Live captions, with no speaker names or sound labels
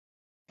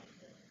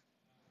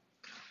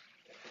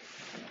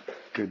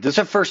Good. This is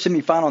our first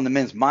semifinal in the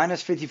men's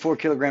minus 54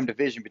 kilogram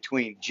division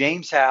between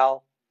James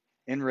Howe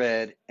in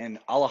red and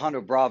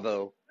Alejandro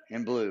Bravo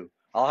in blue.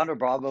 Alejandro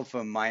Bravo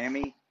from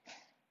Miami,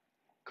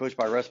 coached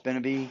by Russ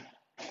Benaby,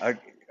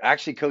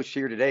 actually coached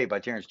here today by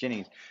Terrence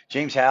Jennings.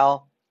 James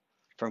Howe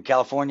from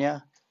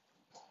California,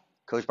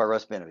 coached by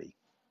Russ Benaby.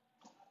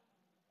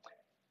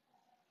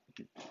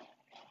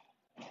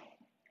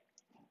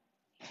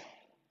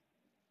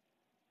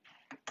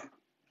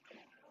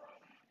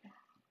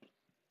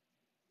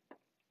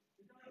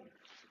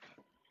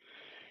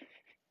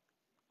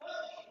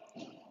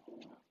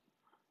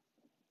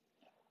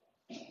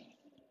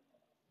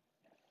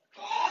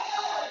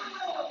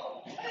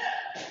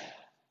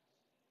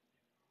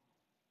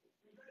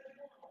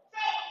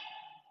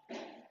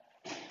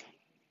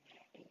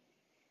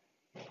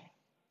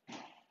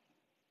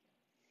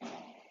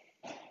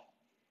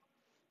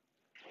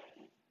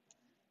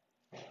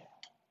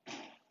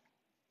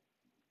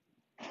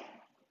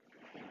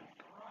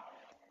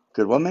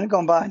 Good. 1 minute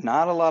gone by.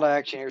 Not a lot of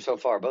action here so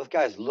far. Both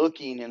guys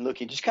looking and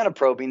looking, just kind of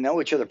probing, know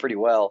each other pretty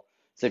well.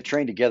 So they've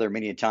trained together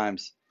many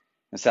times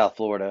in South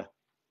Florida.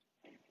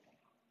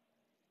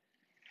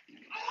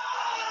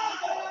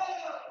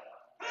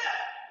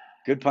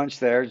 Good punch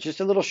there.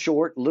 Just a little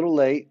short, a little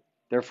late.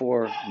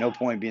 Therefore, no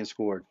point being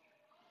scored.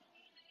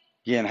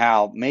 Again,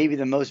 Howe, maybe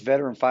the most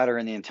veteran fighter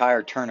in the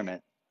entire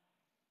tournament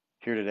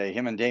here today.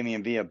 Him and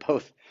Damian Villa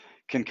both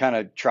can kind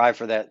of try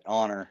for that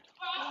honor.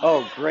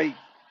 Oh, great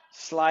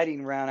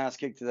sliding roundhouse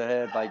kick to the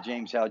head by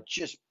James Howe.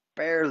 Just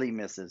barely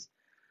misses.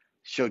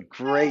 Showed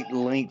great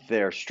length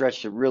there.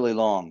 Stretched it really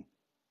long.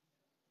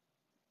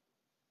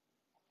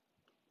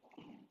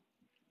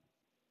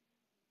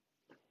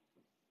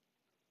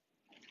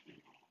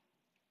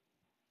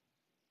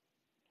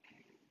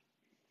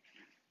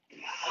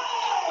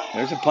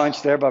 There's a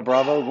punch there by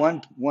Bravo.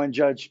 One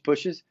judge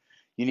pushes.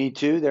 You need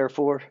two,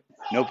 therefore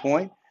no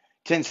point.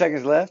 10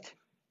 seconds left.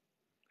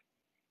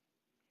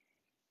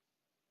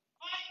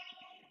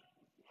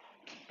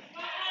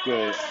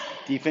 Good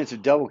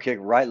defensive double kick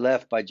right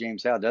left by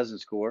James Howe. Doesn't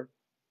score.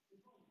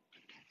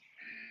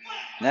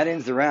 And that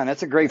ends the round.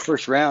 That's a great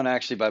first round,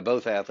 actually, by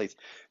both athletes.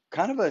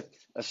 Kind of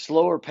a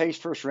slower pace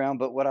first round,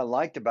 but what I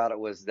liked about it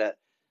was that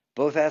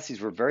both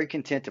athletes were very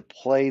content to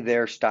play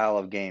their style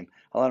of game.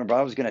 Alana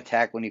Bravo is going to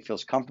attack when he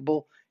feels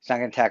comfortable. He's not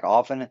going to attack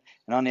often.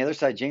 And on the other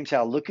side, James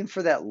Howe looking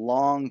for that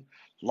long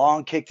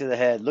kick to the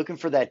head, looking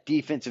for that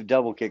defensive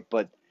double kick,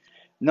 but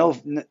no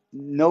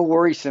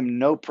worrisome,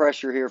 no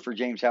pressure here for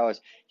James Howe.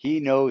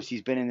 He knows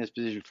he's been in this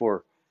position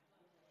before.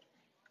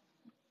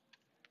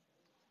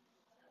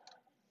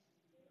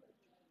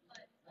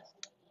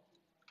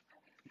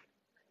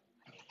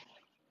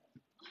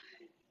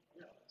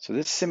 So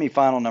this is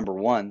semifinal number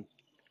 1.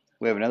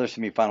 We have another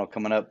semifinal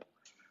coming up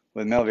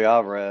with Melvi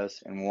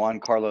Alvarez and Juan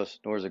Carlos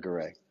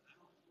Norzaguray.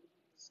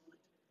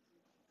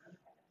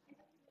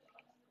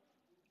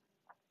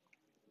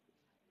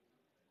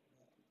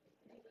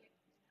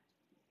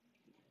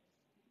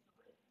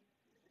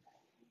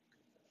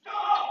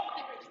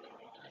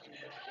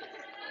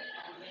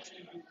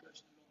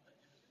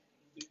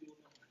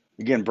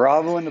 Again,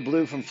 Bravo in the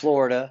blue from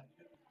Florida,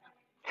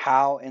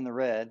 Howe in the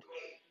red.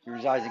 He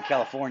resides in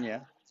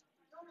California.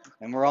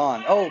 And we're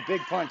on. Oh,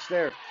 big punch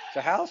there. So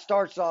Howe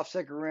starts off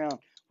second round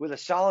with a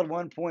solid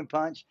 1-point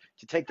punch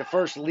to take the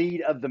first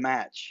lead of the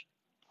match.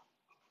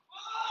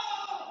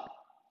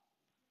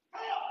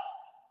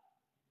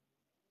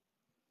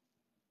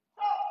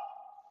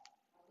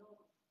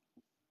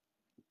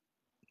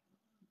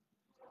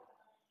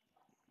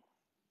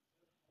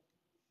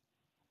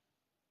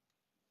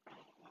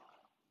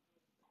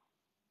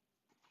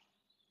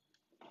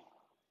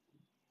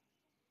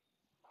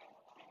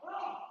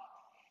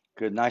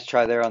 Good, nice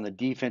try there on the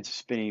defensive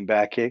spinning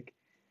back kick.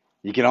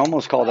 You can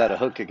almost call that a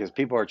hook kick because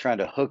people are trying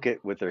to hook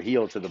it with their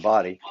heel to the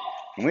body.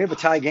 And we have a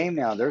tie game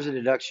now. There's a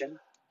deduction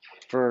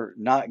for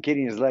not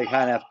getting his leg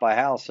high enough by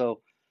Howe. So,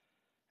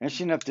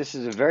 interesting enough, this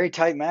is a very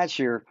tight match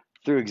here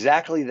through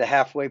exactly the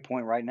halfway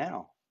point right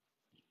now.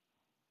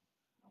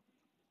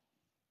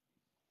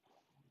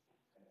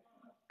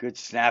 Good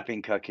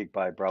snapping cut kick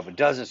by Bravo.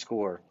 Doesn't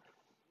score.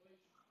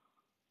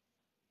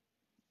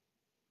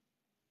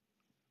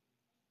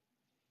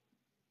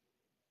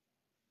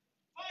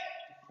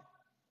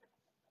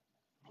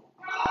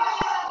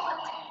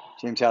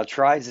 James Howe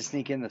tries to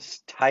sneak in the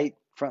tight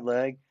front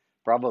leg.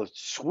 Bravo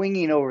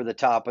swinging over the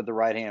top of the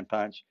right hand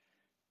punch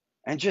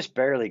and just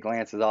barely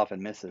glances off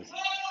and misses.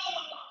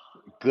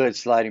 Good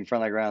sliding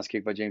front leg roundhouse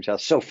kick by James Howe.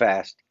 So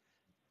fast.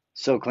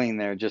 So clean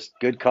there. Just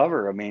good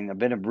cover. I mean, I've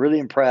been really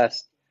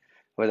impressed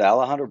with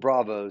Alejandro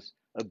Bravo's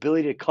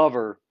ability to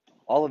cover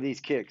all of these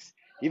kicks.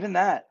 Even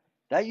that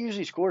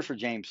usually scores for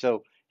James.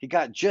 So he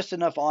got just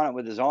enough on it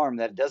with his arm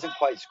that it doesn't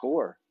quite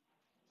score.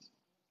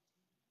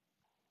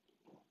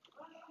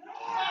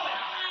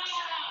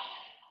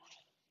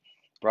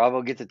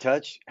 Bravo gets a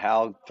touch.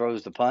 Howe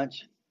throws the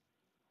punch.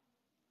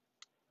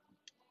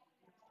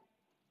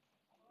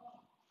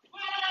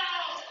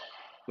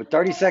 With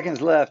 30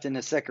 seconds left in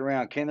the second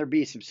round, can there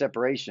be some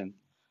separation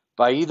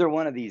by either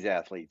one of these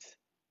athletes?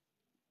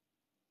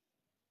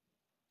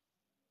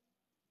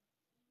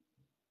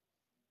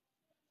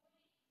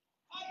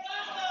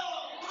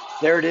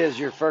 There it is,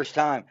 your first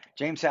time.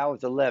 James Howe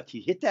with the left. He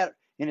hit that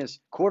in his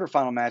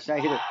quarterfinal match. Now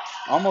he hit it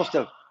almost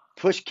a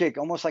push kick,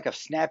 almost like a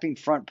snapping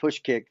front push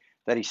kick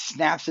that he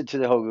snaps it to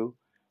the Hogu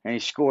and he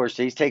scores.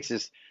 So he takes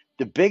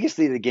the biggest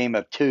lead of the game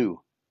of 2.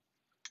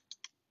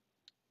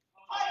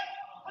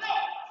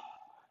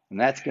 And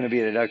that's going to be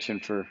a deduction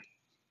for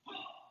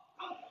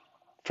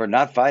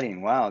not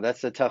fighting. Wow,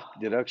 that's a tough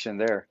deduction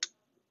there.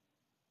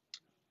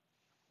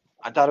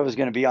 I thought it was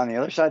going to be on the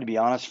other side, to be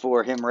honest,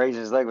 for him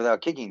raising his leg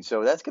without kicking.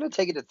 So that's going to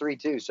take it to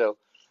 3-2. So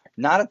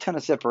not a ton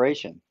of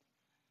separation.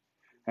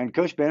 And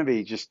Coach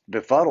Beneby just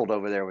befuddled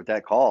over there with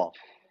that call.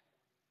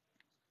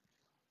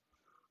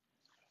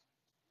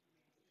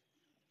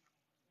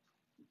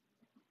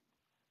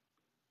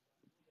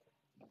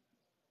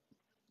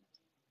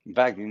 In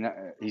fact,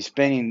 he's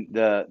spinning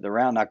the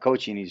round, not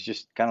coaching. He's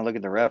just kind of looking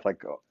at the ref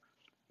like, oh,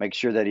 make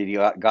sure that he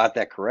got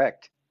that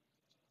correct.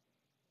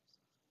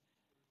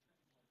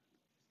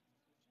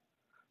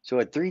 So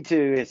at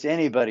 3-2, it's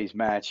anybody's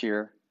match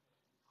here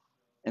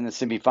in the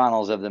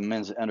semifinals of the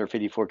men's under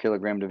 54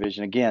 kilogram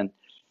division. Again,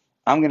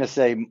 I'm going to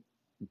say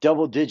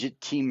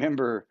double-digit team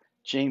member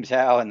James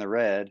Howe in the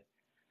red.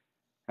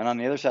 And on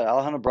the other side,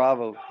 Alejandro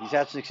Bravo, he's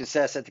had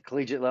success at the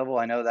collegiate level.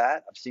 I know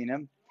that. I've seen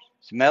him.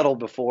 He's medaled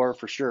before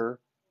for sure.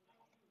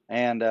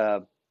 And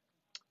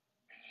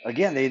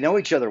again, they know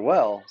each other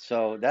well.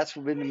 So that's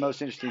been the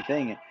most interesting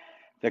thing.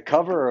 The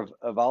cover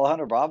of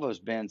Alejandro Bravo has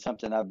been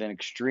something I've been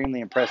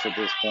extremely impressed at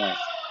this point.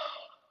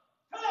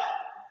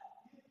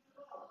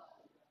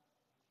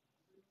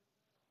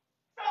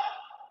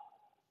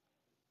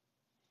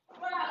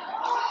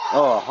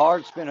 Oh, a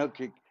hard spin hook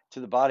kick to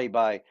the body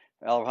by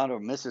Alejandro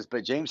misses,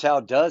 but James Howe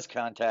does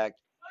contact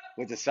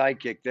with the side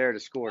kick there to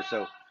score.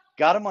 So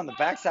got him on the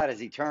backside as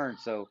he turned.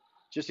 So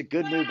just a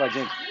good move by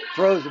James.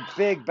 Throws a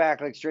big back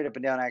leg straight up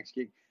and down axe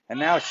kick, and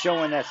now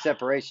showing that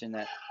separation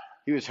that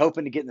he was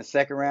hoping to get in the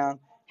second round.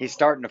 He's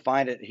starting to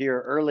find it here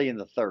early in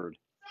the third.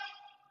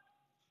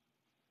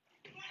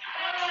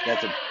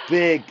 That's a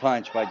big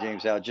punch by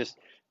James Howe. Just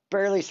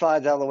barely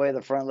slides out of the way of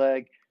the front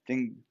leg,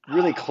 then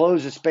really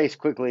closes space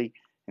quickly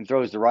and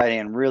throws the right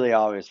hand. Really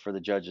obvious for the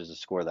judges to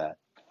score that.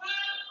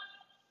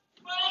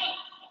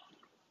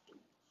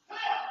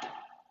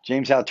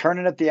 James Howe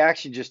turning up the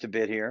action just a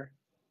bit here.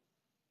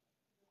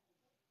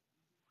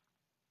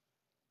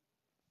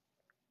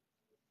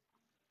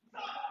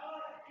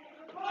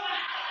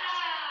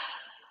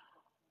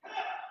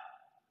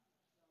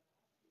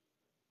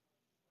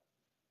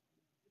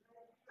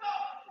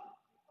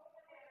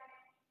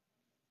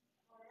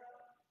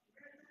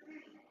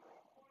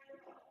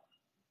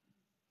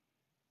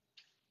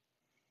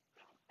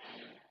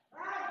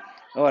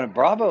 Oh, and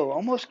Bravo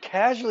almost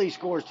casually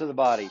scores to the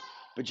body.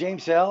 But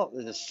James Howe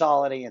is a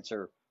solid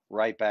answer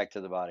right back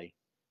to the body.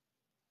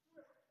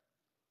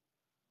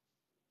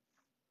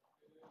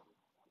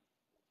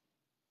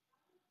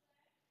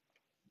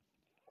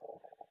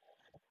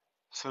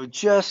 So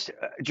just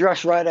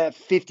right at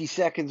 50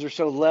 seconds or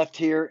so left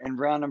here in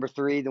round number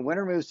 3. The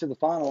winner moves to the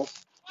finals.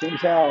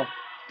 James Howe,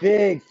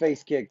 big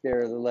face kick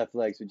there to the left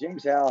leg. So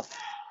James Howe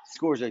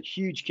scores a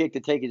huge kick to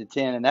take it to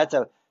 10, and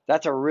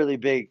that's a really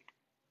big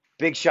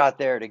shot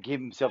there to give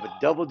himself a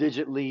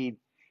double-digit lead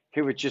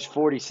here with just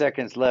 40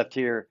 seconds left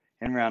here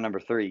in round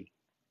number 3.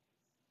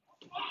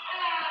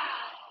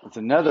 It's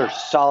another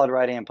solid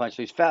right hand punch.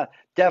 So he's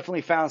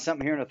definitely found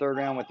something here in the third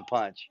round with the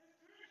punch.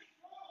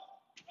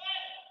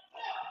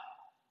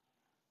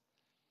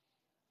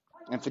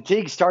 And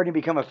fatigue's starting to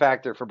become a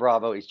factor for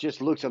Bravo. He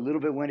just looks a little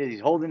bit winded. He's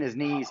holding his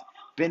knees,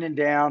 bending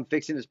down,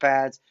 fixing his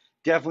pads.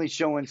 Definitely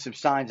showing some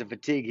signs of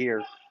fatigue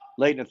here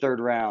late in the third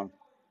round.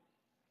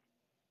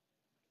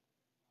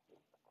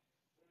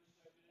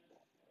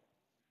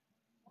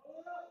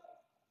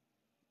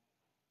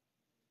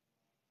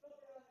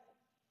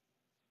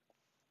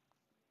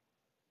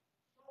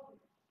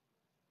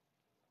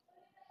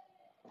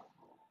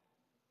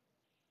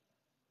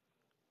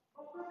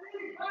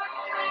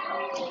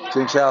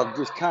 James Howe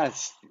just kind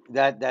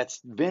of that's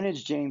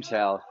vintage James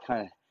Howe.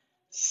 Kind of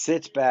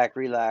sits back,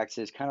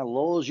 relaxes, kind of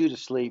lulls you to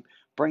sleep,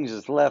 brings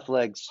his left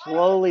leg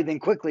slowly, then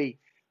quickly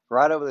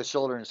right over the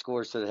shoulder and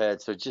scores to the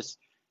head. So just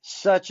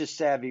such a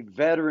savvy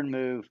veteran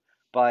move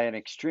by an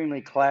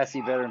extremely classy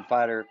veteran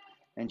fighter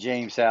and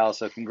James Howe.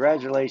 So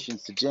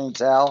congratulations to James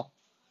Howe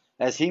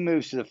as he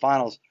moves to the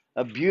finals.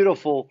 A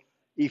beautiful,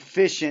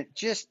 efficient,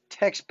 just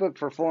textbook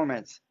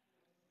performance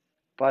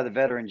by the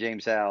veteran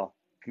James Howe.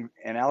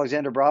 And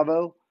Alexander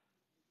Bravo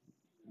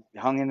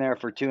hung in there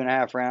for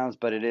 2.5 rounds,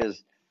 but it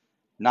is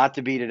not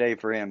to be today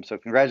for him. So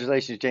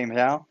congratulations, James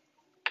Howe.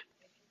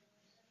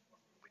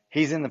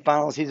 He's in the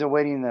finals. He's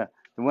awaiting the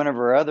winner of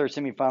our other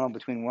semifinal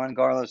between Juan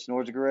Carlos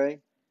Norzagaray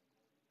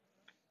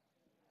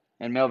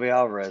and Melvin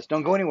Alvarez.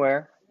 Don't go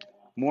anywhere.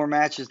 More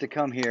matches to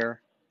come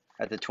here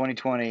at the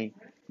 2020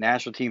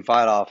 National Team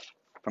Fight Off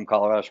from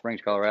Colorado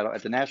Springs, Colorado,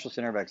 at the National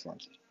Center of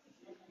Excellence.